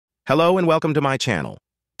Hello and welcome to my channel.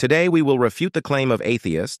 Today we will refute the claim of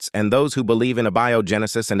atheists and those who believe in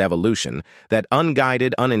abiogenesis and evolution that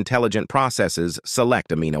unguided, unintelligent processes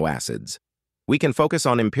select amino acids. We can focus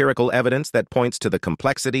on empirical evidence that points to the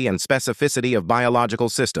complexity and specificity of biological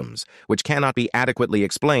systems, which cannot be adequately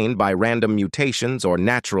explained by random mutations or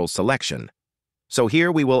natural selection. So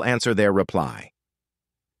here we will answer their reply.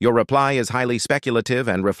 Your reply is highly speculative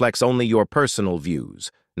and reflects only your personal views,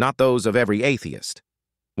 not those of every atheist.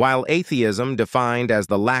 While atheism, defined as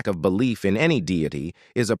the lack of belief in any deity,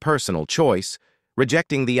 is a personal choice,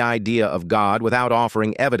 rejecting the idea of God without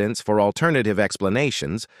offering evidence for alternative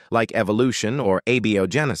explanations, like evolution or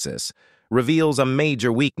abiogenesis, reveals a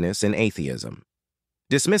major weakness in atheism.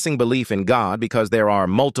 Dismissing belief in God because there are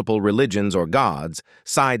multiple religions or gods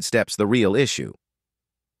sidesteps the real issue.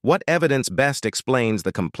 What evidence best explains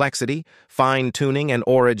the complexity, fine-tuning, and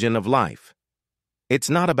origin of life? It's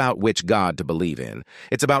not about which God to believe in.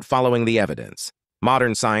 It's about following the evidence.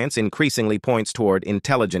 Modern science increasingly points toward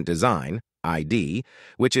intelligent design, ID,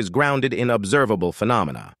 which is grounded in observable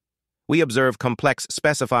phenomena. We observe complex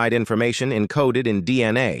specified information encoded in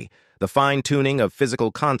DNA, the fine-tuning of physical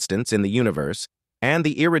constants in the universe, and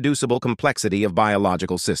the irreducible complexity of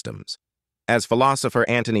biological systems. As philosopher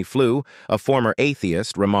Antony Flew, a former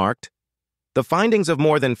atheist, remarked, "The findings of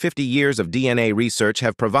more than 50 years of DNA research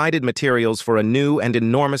have provided materials for a new and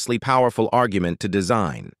enormously powerful argument to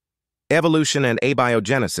design. Evolution and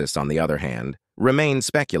abiogenesis, on the other hand, remain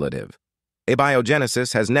speculative.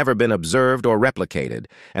 Abiogenesis has never been observed or replicated,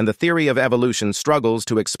 and the theory of evolution struggles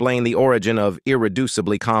to explain the origin of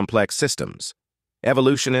irreducibly complex systems.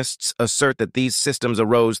 Evolutionists assert that these systems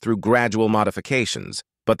arose through gradual modifications,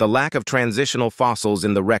 but the lack of transitional fossils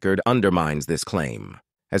in the record undermines this claim.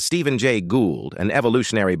 As Stephen Jay Gould, an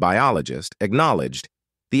evolutionary biologist, acknowledged,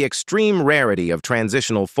 the extreme rarity of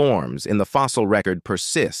transitional forms in the fossil record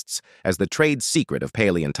persists as the trade secret of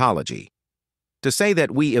paleontology. To say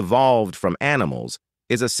that we evolved from animals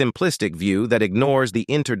is a simplistic view that ignores the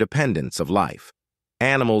interdependence of life.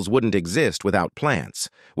 Animals wouldn't exist without plants,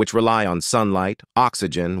 which rely on sunlight,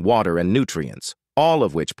 oxygen, water, and nutrients, all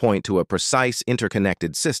of which point to a precise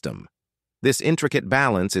interconnected system. This intricate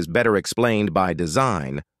balance is better explained by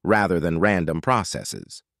design rather than random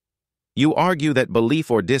processes. You argue that belief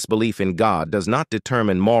or disbelief in God does not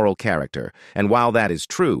determine moral character, and while that is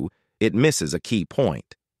true, it misses a key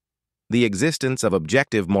point. The existence of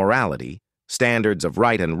objective morality, standards of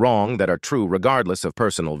right and wrong that are true regardless of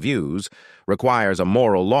personal views, requires a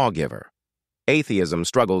moral lawgiver. Atheism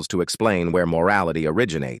struggles to explain where morality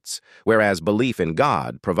originates, whereas belief in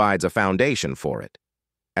God provides a foundation for it.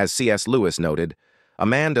 As C.S. Lewis noted, a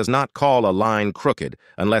man does not call a line crooked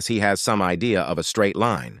unless he has some idea of a straight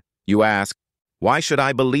line. You ask, why should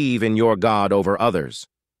I believe in your God over others?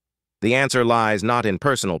 The answer lies not in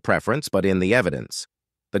personal preference, but in the evidence.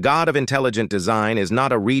 The God of intelligent design is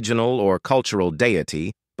not a regional or cultural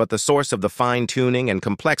deity, but the source of the fine-tuning and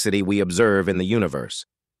complexity we observe in the universe.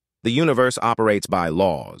 The universe operates by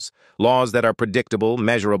laws that are predictable,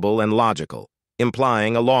 measurable, and logical,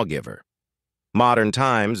 implying a lawgiver. Modern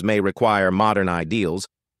times may require modern ideals,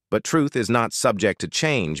 but truth is not subject to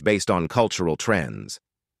change based on cultural trends.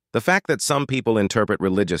 The fact that some people interpret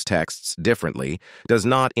religious texts differently does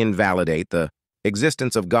not invalidate the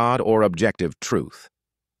existence of God or objective truth.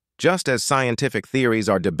 Just as scientific theories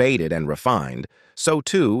are debated and refined, so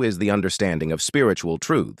too is the understanding of spiritual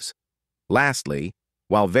truths. Lastly,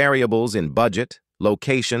 while variables in budget,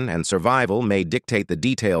 location, and survival may dictate the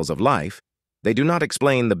details of life, they do not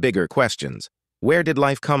explain the bigger questions. Where did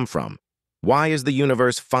life come from? Why is the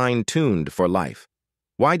universe fine-tuned for life?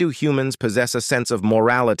 Why do humans possess a sense of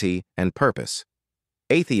morality and purpose?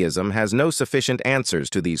 Atheism has no sufficient answers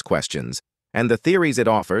to these questions, and the theories it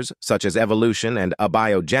offers, such as evolution and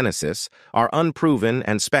abiogenesis, are unproven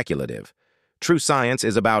and speculative. True science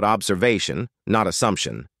is about observation, not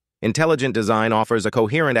assumption. Intelligent design offers a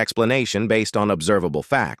coherent explanation based on observable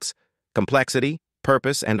facts. Complexity,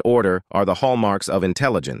 purpose, and order are the hallmarks of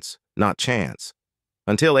intelligence, not chance.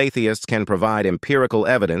 Until atheists can provide empirical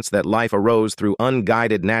evidence that life arose through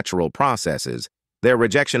unguided natural processes, their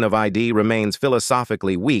rejection of ID remains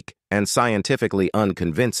philosophically weak and scientifically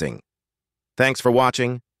unconvincing. Thanks for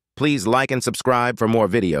watching. Please like and subscribe for more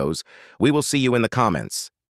videos. We will see you in the comments.